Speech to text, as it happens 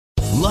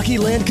Lucky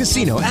Land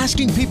Casino,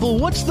 asking people,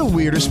 what's the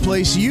weirdest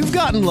place you've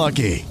gotten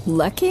lucky?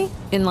 Lucky?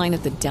 In line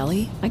at the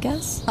deli, I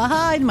guess?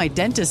 Aha, in my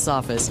dentist's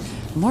office.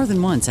 More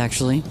than once,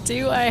 actually.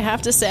 Do I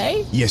have to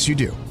say? Yes, you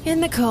do. In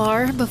the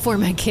car before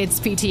my kids'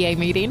 PTA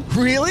meeting.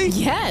 Really?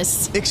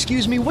 Yes.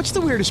 Excuse me, what's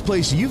the weirdest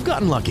place you've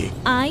gotten lucky?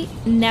 I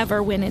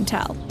never win and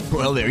tell.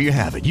 Well, there you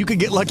have it. You can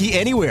get lucky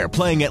anywhere,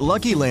 playing at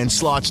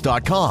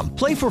LuckyLandSlots.com.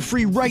 Play for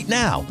free right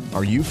now.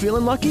 Are you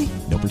feeling lucky?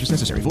 No purchase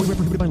necessary. Void where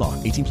prohibited by law.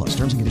 18 plus.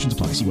 Terms and conditions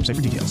apply. See website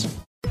for details.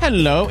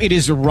 Hello, it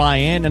is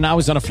Ryan, and I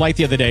was on a flight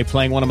the other day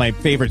playing one of my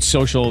favorite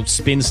social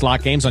spin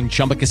slot games on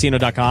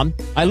ChumbaCasino.com.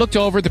 I looked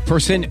over at the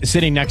person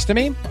sitting next to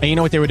me, and you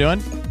know what they were doing?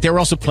 They were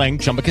also playing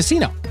Chumba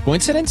Casino.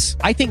 Coincidence?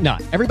 I think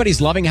not.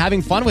 Everybody's loving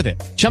having fun with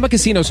it. Chumba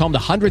Casino is home to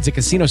hundreds of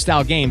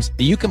casino-style games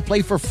that you can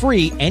play for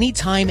free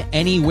anytime,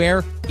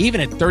 anywhere,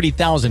 even at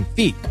 30,000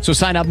 feet. So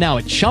sign up now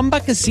at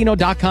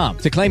ChumbaCasino.com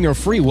to claim your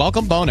free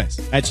welcome bonus.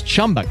 That's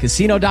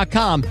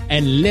ChumbaCasino.com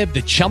and live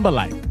the Chumba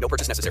life. No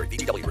purchase necessary.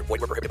 VGW. Void where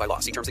prohibited by law.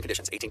 See terms and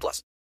conditions. 18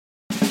 plus.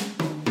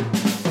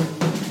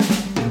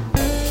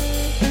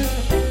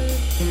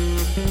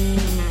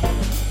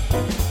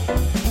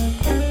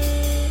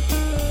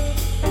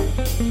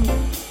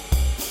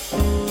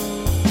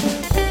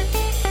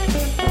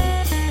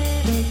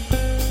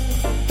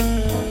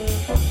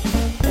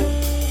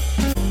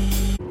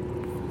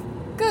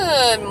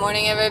 Good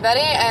morning, everybody,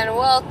 and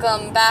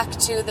welcome back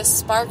to the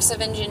Sparks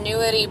of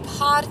Ingenuity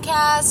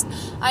podcast.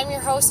 I'm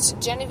your host,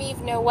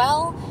 Genevieve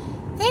Noel.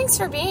 Thanks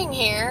for being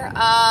here.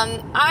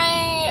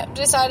 I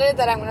decided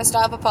that I'm going to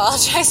stop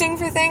apologizing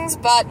for things,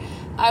 but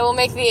I will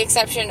make the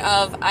exception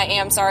of I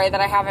am sorry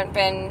that I haven't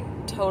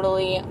been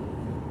totally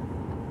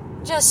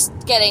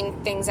just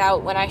getting things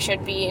out when I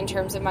should be in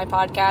terms of my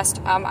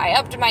podcast. I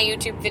upped my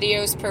YouTube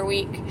videos per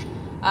week,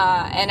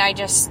 and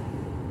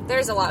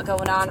there's a lot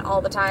going on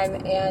all the time,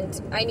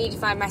 and I need to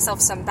find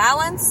myself some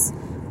balance.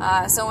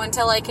 So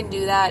until I can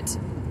do that,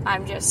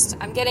 I'm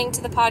getting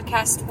to the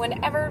podcast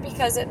whenever,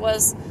 because it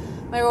was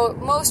my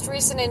most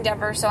recent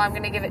endeavor, so I'm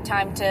going to give it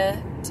time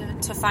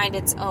to find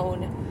its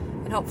own.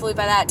 And hopefully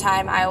by that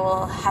time, I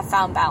will have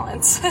found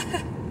balance.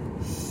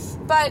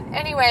 But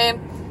anyway,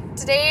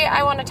 today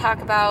I want to talk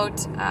about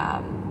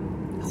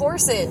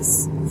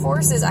horses.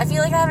 Horses. I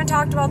feel like I haven't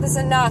talked about this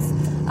enough,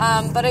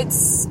 but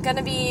it's going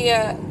to be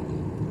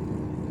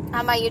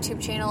on my YouTube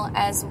channel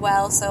as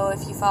well. So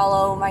if you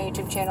follow my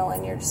YouTube channel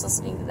and you're just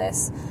listening to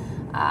this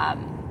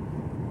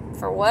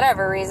for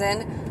whatever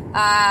reason,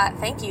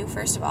 thank you,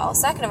 first of all.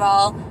 Second of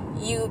all,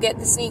 you get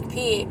the sneak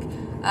peek.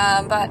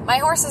 But my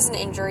horse has an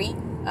injury,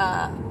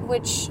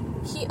 which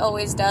he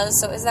always does.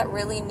 So is that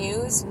really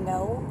news?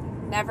 No,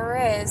 never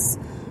is.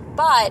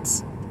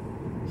 But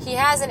he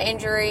has an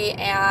injury,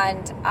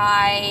 and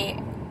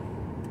I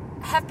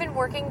have been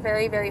working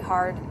very, very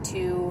hard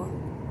to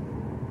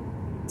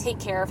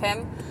take care of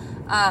him.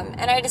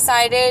 And I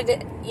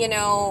decided,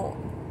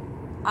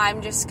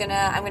 I'm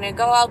gonna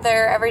go out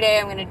there every day.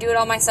 I'm gonna do it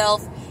all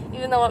myself,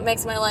 even though it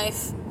makes my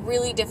life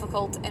really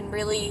difficult and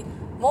really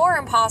more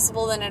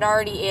impossible than it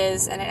already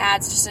is. And it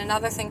adds just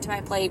another thing to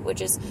my plate,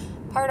 which is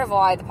part of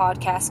why the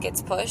podcast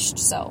gets pushed.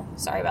 So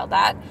sorry about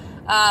that.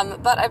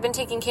 But I've been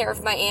taking care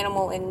of my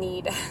animal in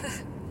need.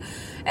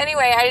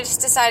 Anyway, I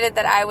just decided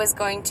that I was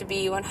going to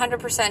be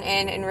 100%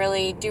 in and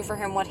really do for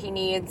him what he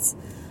needs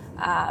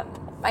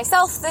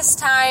myself this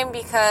time,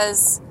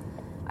 because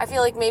I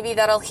feel like maybe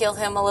that'll heal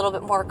him a little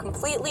bit more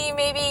completely,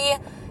 maybe,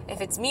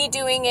 if it's me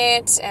doing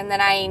it, and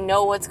then I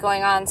know what's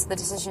going on, so the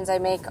decisions I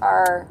make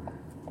are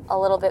a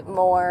little bit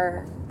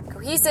more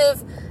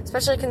cohesive,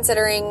 especially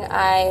considering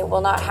I will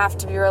not have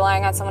to be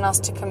relying on someone else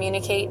to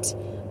communicate.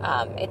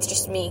 It's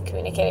just me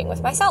communicating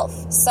with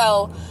myself.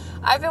 So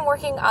I've been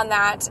working on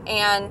that,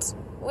 and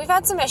we've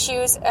had some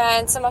issues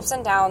and some ups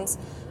and downs,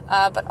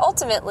 but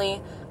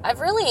ultimately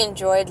I've really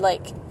enjoyed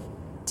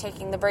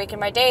taking the break in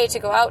my day to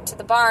go out to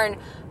the barn,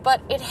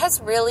 but it has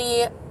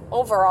really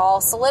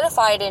overall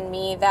solidified in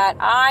me that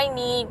I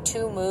need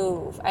to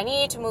move. I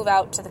need to move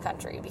out to the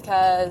country,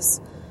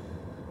 because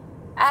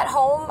at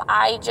home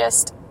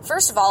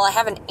first of all, I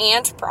have an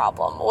ant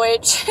problem,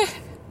 which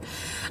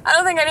I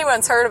don't think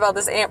anyone's heard about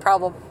this ant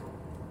problem.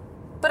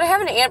 But I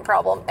have an ant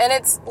problem, and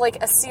it's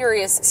a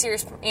serious,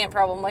 serious ant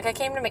problem. I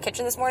came to my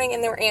kitchen this morning,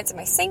 and there were ants in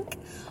my sink,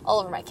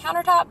 all over my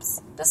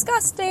countertops.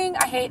 Disgusting.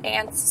 I hate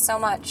ants so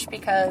much,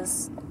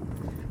 because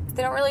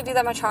they don't really do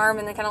that much harm,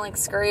 and they kind of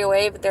scurry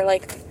away, but they're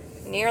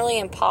nearly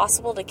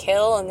impossible to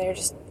kill, and they're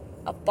just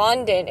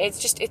abundant.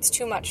 It's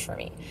too much for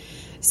me.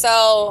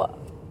 So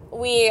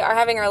we are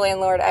having our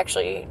landlord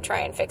actually try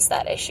and fix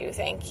that issue.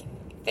 Thank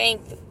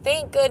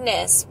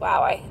goodness.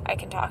 Wow, I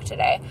can talk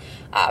today.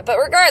 But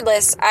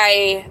regardless,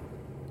 I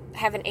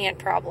have an ant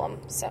problem,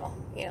 so,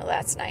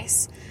 that's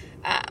nice.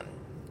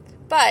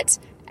 But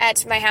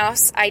at my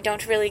house, I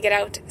don't really get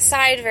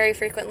outside very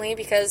frequently,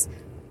 because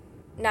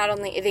not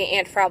only the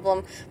ant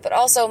problem, but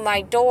also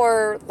my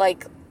door,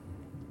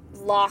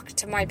 lock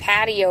to my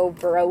patio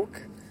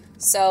broke.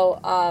 So,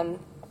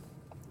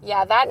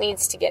 that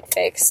needs to get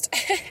fixed.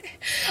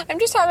 I'm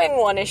just having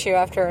one issue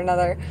after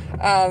another.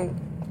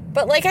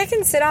 But, like, I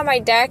can sit on my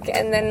deck,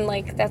 and then,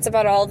 like, that's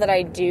about all that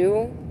I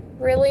do,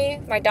 really.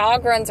 My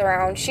dog runs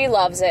around. She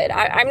loves it.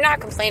 I'm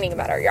not complaining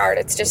about our yard.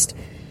 It's just,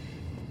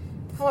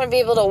 I want to be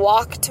able to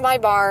walk to my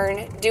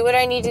barn, do what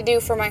I need to do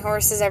for my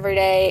horses every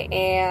day,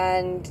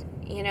 and,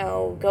 you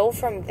know, go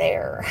from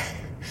there.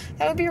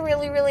 That would be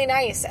really, really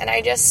nice. And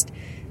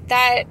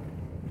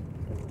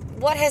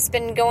what has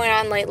been going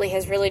on lately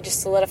has really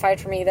just solidified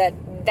for me that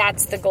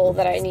that's the goal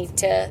that I need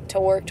to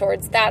work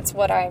towards. That's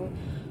what I'm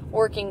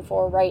working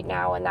for right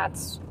now, and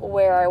that's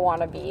where I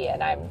want to be.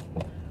 And I'm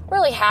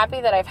really happy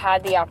that I've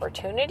had the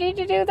opportunity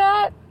to do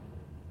that.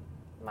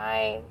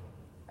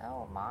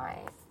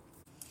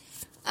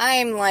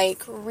 I'm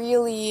like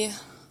really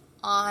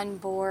on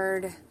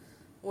board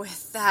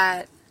with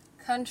that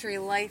country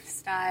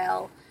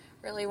lifestyle,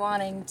 really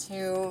wanting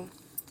to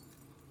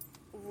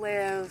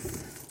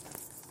live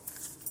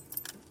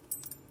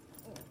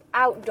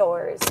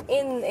outdoors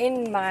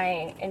in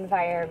my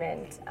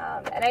environment,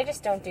 and I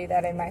just don't do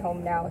that in my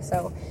home now.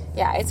 So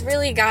yeah, it's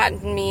really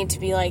gotten me to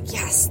be like,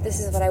 yes, this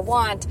is what I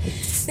want,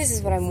 this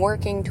is what I'm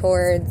working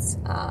towards.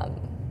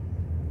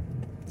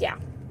 Yeah,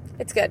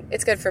 it's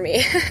good for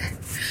me.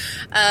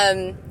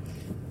 And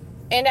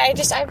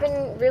I've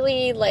been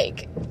really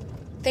like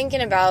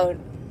thinking about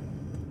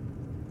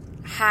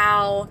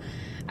how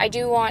I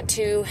do want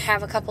to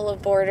have a couple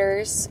of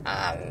boarders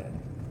at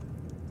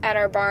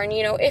our barn,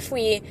 you know, if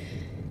we're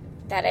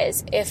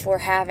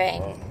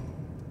having,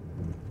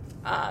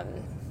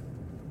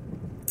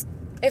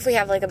 if we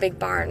have like a big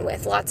barn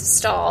with lots of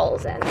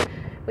stalls and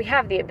we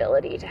have the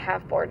ability to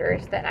have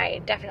boarders, then I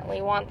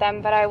definitely want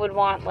them. But I would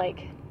want,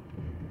 like,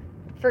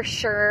 for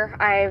sure,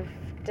 I've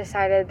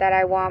decided that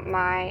I want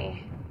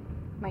my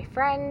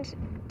friend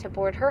to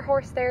board her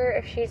horse there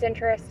if she's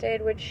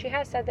interested, which she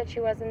has said that she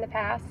was in the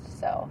past,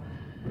 so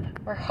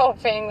we're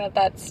hoping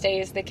that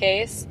stays the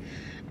case.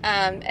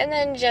 And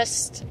then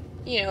just,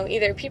 you know,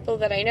 either people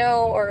that I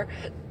know or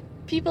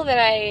people that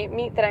I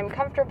meet that I'm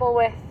comfortable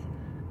with.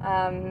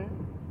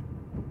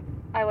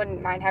 I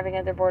wouldn't mind having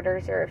other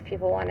boarders, or if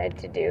people wanted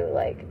to do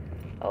like,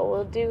 I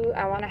want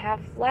to have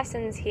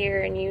lessons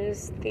here and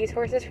use these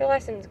horses for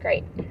lessons.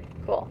 Great.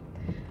 Cool.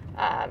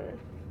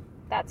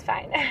 That's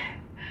fine.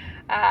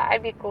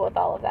 I'd be cool with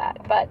all of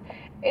that. But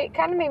it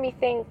kind of made me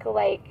think,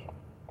 like,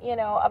 you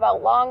know,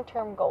 about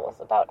long-term goals,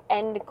 about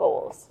end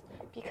goals,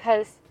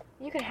 because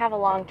you can have a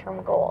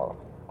long-term goal,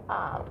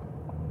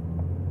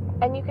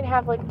 and you can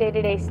have like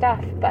day-to-day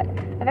stuff, but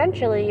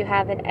eventually you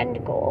have an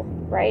end goal,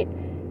 right?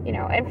 You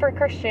know, and for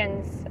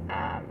Christians,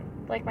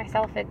 like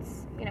myself,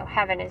 it's, you know,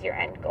 heaven is your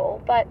end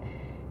goal. But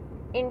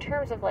in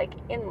terms of like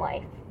in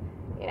life,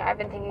 you know, I've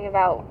been thinking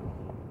about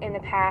in the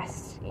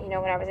past, you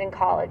know, when I was in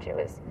college, it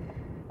was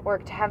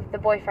work to have the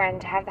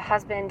boyfriend, to have the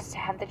husband, to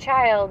have the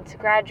child, to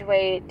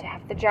graduate, to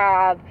have the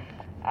job,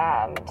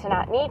 to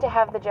not need to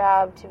have the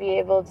job, to be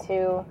able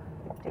to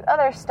do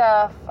other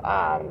stuff.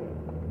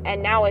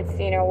 And now it's,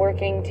 you know,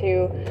 working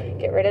to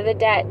get rid of the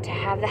debt, to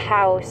have the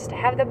house, to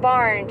have the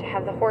barn, to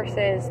have the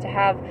horses, to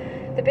have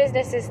the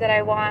businesses that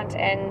I want,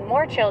 and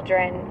more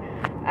children.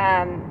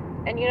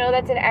 And, you know,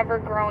 that's an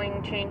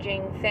ever-growing,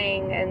 changing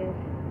thing. And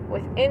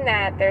within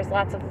that, there's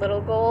lots of little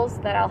goals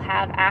that I'll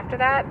have after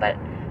that. But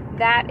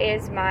that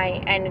is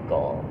my end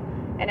goal.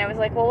 And I was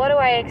like, well, what do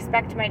I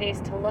expect my days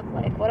to look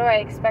like? What do I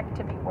expect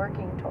to be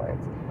working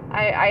towards?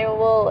 I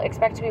will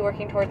expect to be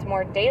working towards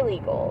more daily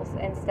goals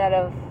instead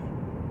of,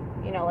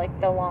 you know, like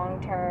the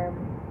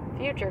long-term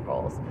future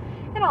goals.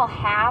 And I'll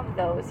have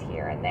those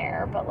here and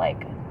there, but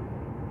like,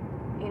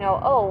 you know,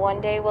 oh,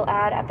 one day we'll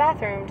add a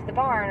bathroom to the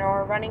barn,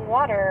 or running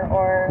water,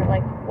 or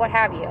like what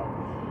have you.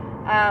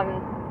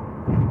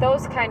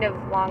 Those kind of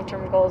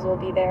long-term goals will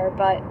be there,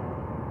 but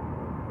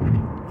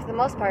for the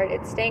most part,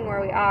 it's staying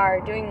where we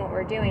are, doing what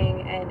we're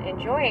doing, and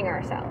enjoying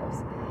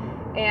ourselves.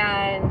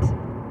 And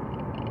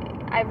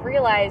I've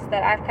realized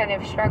that I've kind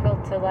of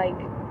struggled to like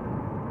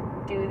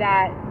do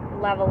that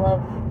level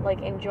of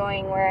like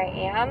enjoying where I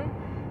am,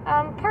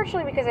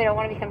 partially because I don't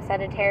want to become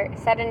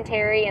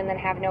sedentary and then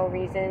have no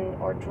reason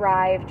or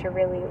drive to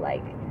really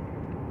like,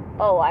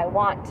 oh, I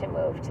want to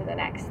move to the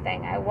next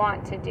thing, I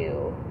want to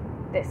do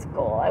this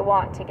goal, I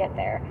want to get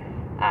there.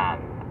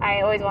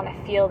 I always want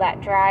to feel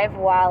that drive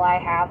while I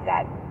have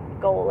that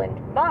goal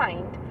in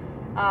mind.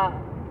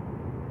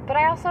 But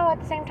I also, at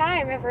the same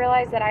time, have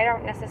realized that I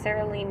don't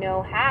necessarily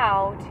know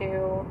how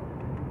to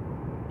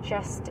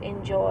just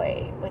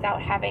enjoy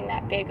without having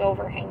that big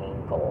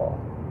overhanging goal.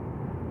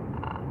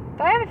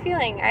 But I have a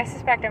feeling, I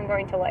suspect I'm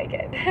going to like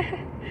it.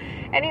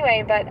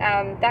 Anyway, but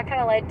that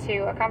kind of led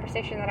to a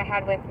conversation that I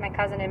had with my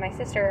cousin and my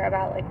sister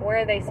about like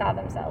where they saw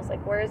themselves,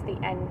 like where's the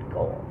end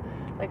goal?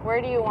 Like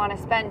where do you want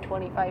to spend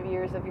 25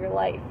 years of your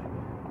life?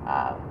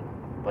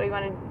 What do you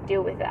want to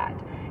do with that?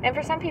 And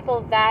for some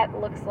people, that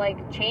looks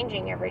like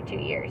changing every 2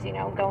 years, you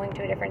know, going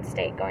to a different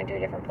state, going to a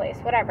different place,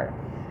 whatever.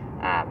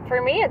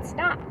 For me, it's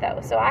not, though.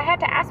 So I had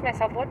to ask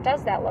myself, what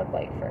does that look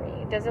like for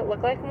me? Does it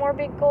look like more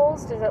big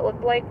goals? Does it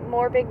look like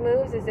more big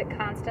moves? Is it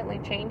constantly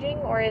changing?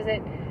 Or is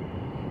it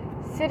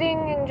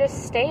sitting and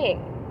just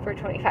staying for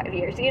 25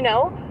 years, you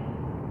know?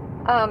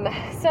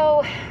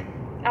 So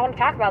I want to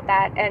talk about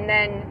that and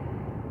then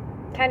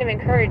kind of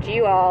encourage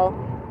you all,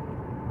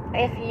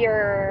 if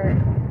you're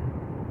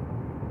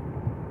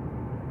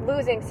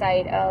losing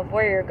sight of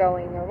where you're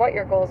going or what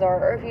your goals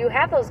are, or if you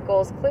have those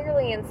goals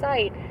clearly in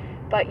sight,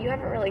 but you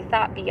haven't really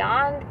thought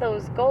beyond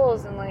those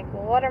goals and like,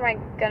 well, what am I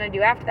going to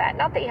do after that?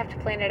 Not that you have to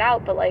plan it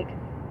out, but like,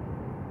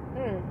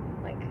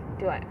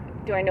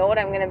 do I know what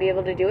I'm going to be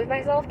able to do with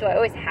myself? Do I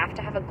always have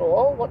to have a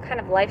goal? What kind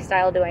of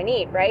lifestyle do I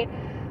need, right?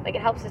 Like,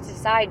 it helps us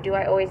decide, do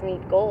I always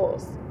need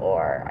goals?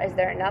 Or is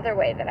there another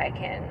way that I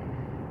can,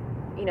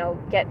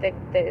 get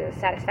the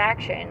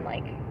satisfaction?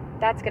 Like,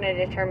 that's going to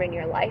determine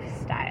your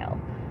lifestyle.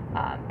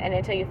 And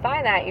until you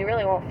find that, you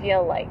really won't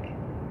feel like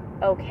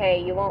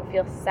okay. You won't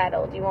feel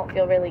settled. You won't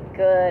feel really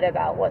good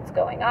about what's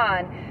going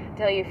on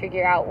until you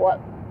figure out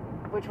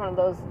which one of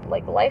those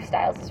like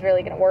lifestyles is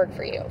really going to work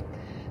for you.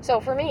 So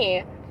for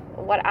me,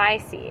 what I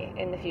see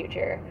in the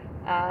future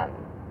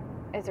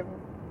is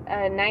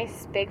a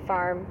nice big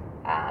farm.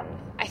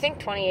 I think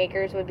 20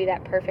 acres would be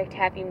that perfect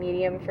happy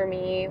medium for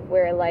me,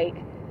 where like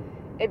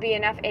it'd be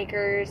enough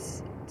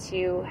acres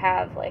to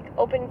have like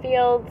open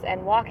fields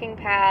and walking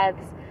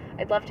paths.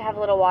 I'd love to have a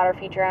little water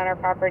feature on our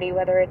property,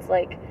 whether it's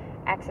like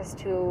access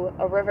to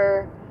a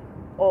river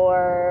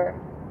or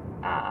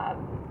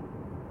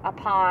a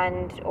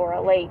pond or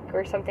a lake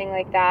or something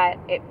like that.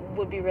 It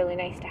would be really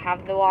nice to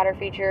have the water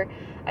feature,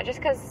 just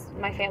because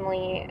my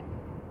family,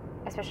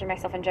 especially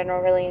myself in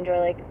general, really enjoy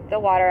like the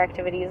water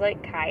activities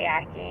like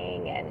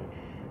kayaking and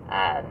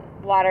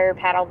water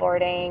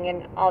paddleboarding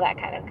and all that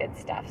kind of good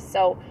stuff.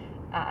 So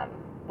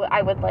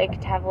I would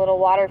like to have a little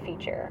water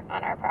feature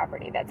on our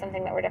property. That's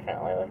something that we're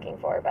definitely looking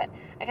for, but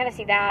I kind of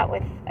see that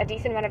with a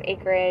decent amount of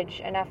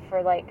acreage, enough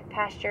for like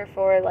pasture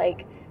for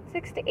like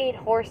 6 to 8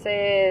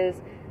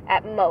 horses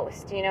at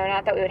most,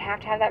 not that we would have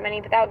to have that many,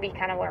 but that would be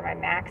kind of where my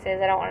max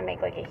is. I don't want to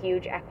make like a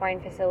huge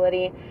equine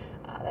facility.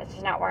 That's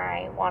just not where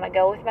I want to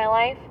go with my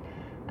life.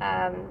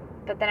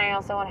 But then I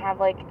also want to have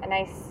like a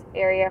nice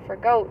area for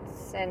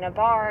goats and a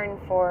barn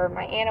for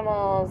my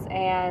animals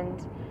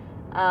and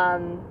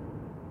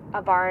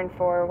a barn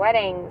for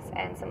weddings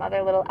and some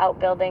other little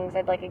outbuildings.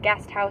 I'd like a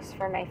guest house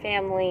for my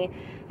family,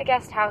 a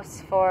guest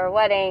house for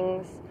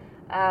weddings.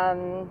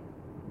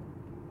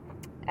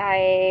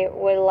 I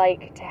would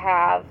like to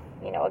have,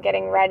 a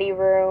getting ready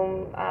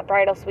room, a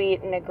bridal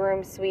suite and a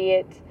groom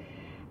suite.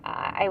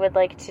 I would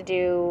like to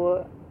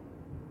do,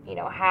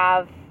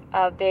 have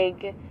a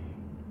big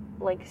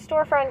like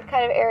storefront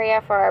kind of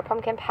area for our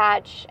pumpkin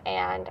patch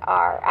and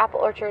our apple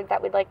orchard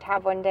that we'd like to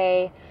have one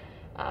day.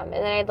 And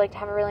then I'd like to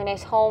have a really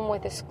nice home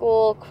with a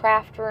school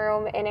craft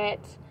room in it.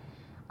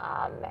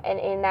 And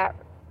in that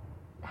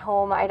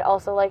home, I'd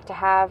also like to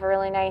have a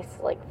really nice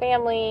like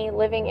family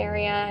living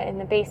area in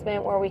the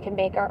basement where we can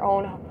make our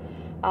own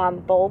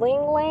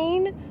bowling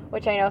lane,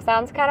 which I know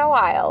sounds kind of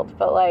wild,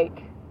 but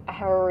like I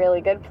have a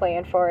really good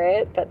plan for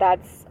it, but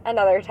that's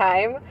another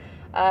time.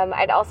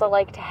 I'd also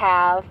like to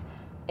have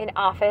an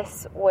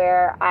office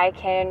where I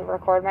can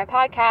record my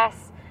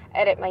podcasts,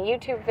 edit my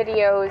YouTube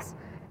videos,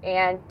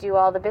 and do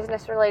all the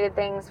business related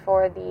things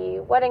for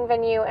the wedding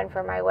venue and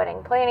for my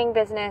wedding planning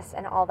business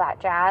and all that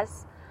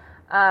jazz.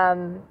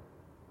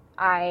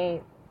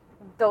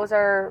 Those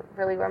are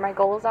really where my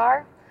goals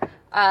are.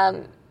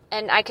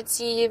 And I could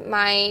see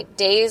my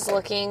days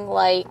looking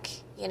like,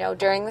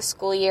 during the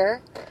school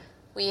year,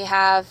 we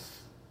have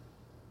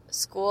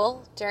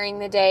school during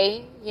the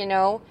day,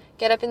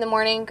 get up in the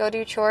morning, go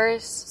do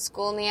chores,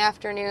 school in the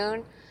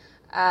afternoon,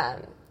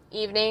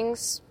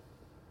 evenings,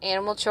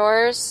 animal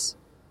chores,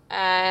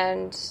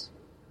 and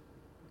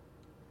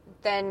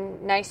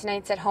then nice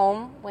nights at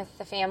home with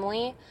the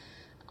family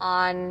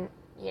on,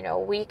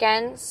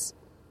 weekends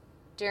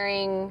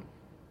during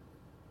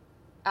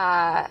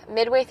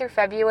midway through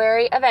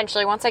February.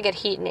 Eventually, once I get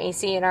heat and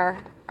AC in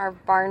our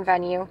barn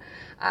venue,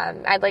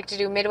 I'd like to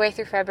do midway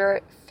through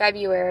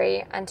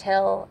February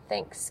until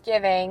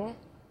Thanksgiving,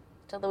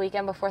 till the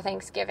weekend before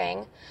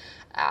Thanksgiving.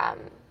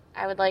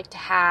 I would like to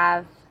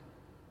have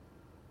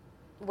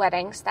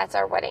weddings. That's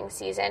our wedding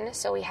season.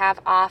 So we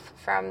have off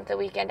from the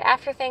weekend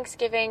after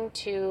Thanksgiving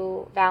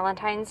to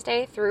Valentine's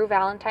Day, through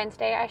Valentine's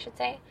Day, I should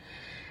say.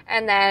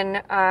 And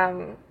then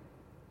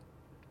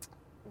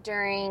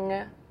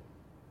during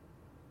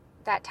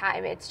that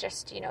time, it's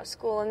just,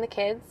 school and the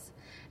kids.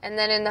 And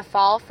then in the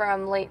fall,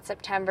 from late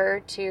September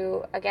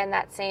to, again,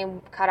 that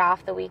same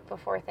cutoff the week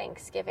before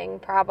Thanksgiving,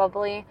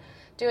 probably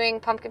doing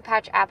pumpkin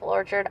patch, apple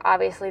orchard.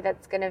 Obviously,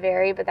 that's going to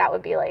vary, but that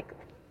would be like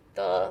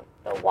the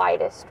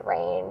widest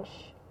range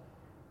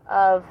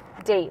of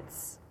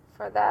dates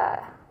for the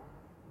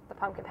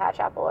pumpkin patch,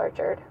 apple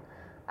orchard.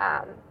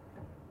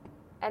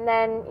 And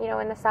then,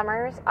 in the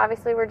summers,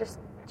 obviously we're just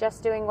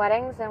doing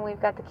weddings, and we've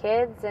got the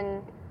kids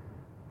and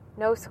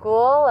no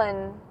school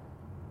and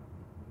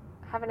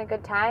having a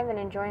good time and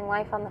enjoying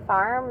life on the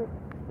farm,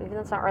 even though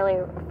it's not really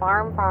a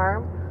farm.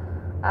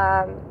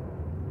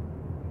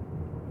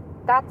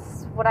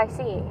 That's what I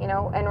see,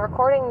 and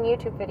recording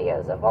YouTube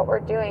videos of what we're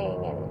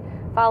doing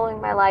and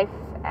following my life,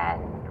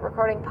 and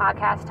recording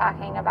podcasts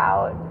talking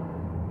about,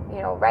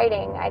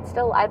 writing,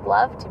 I'd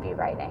love to be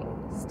writing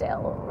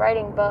still,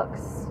 writing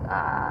books,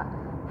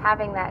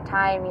 having that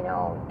time,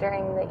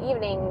 during the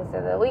evenings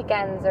or the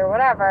weekends or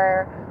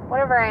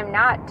whatever I'm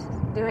not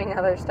doing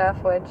other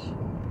stuff, which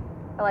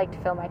I like to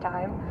fill my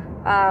time.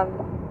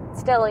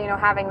 Still,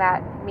 having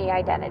that me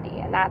identity,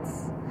 and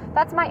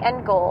that's my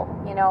end goal.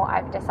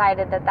 I've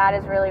decided that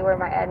is really where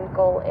my end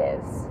goal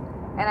is,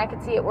 and I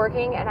could see it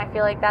working, and I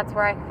feel like that's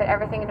where I can fit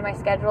everything into my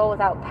schedule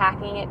without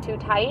packing it too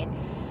tight.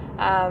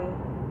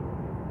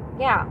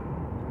 Yeah,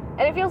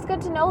 and it feels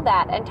good to know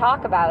that and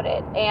talk about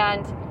it.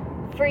 And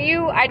for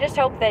you, I just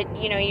hope that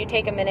you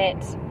take a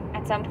minute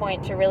at some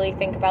point to really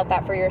think about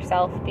that for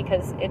yourself,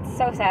 because it's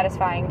so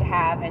satisfying to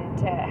have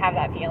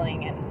that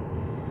feeling,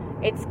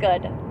 and it's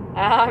good.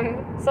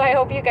 So I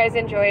hope you guys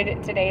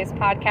enjoyed today's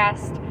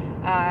podcast.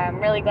 I'm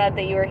really glad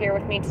that you were here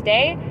with me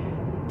today.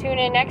 Tune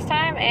in next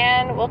time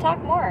and we'll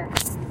talk more.